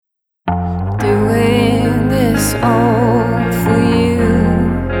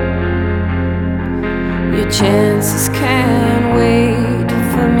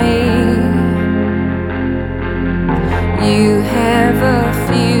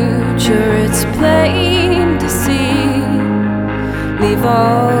sure it's plain to see. Leave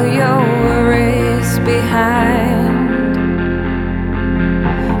all your worries behind.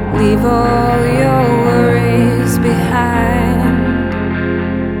 Leave all your worries behind.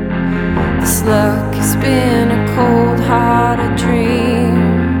 This luck has been a cold-hearted dream.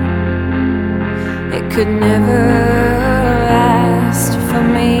 It could never last for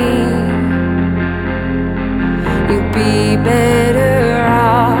me. You'll be better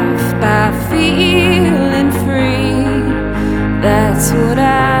off by feeling free. That's what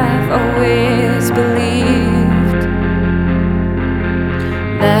I've always believed.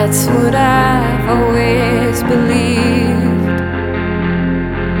 That's what I've always believed.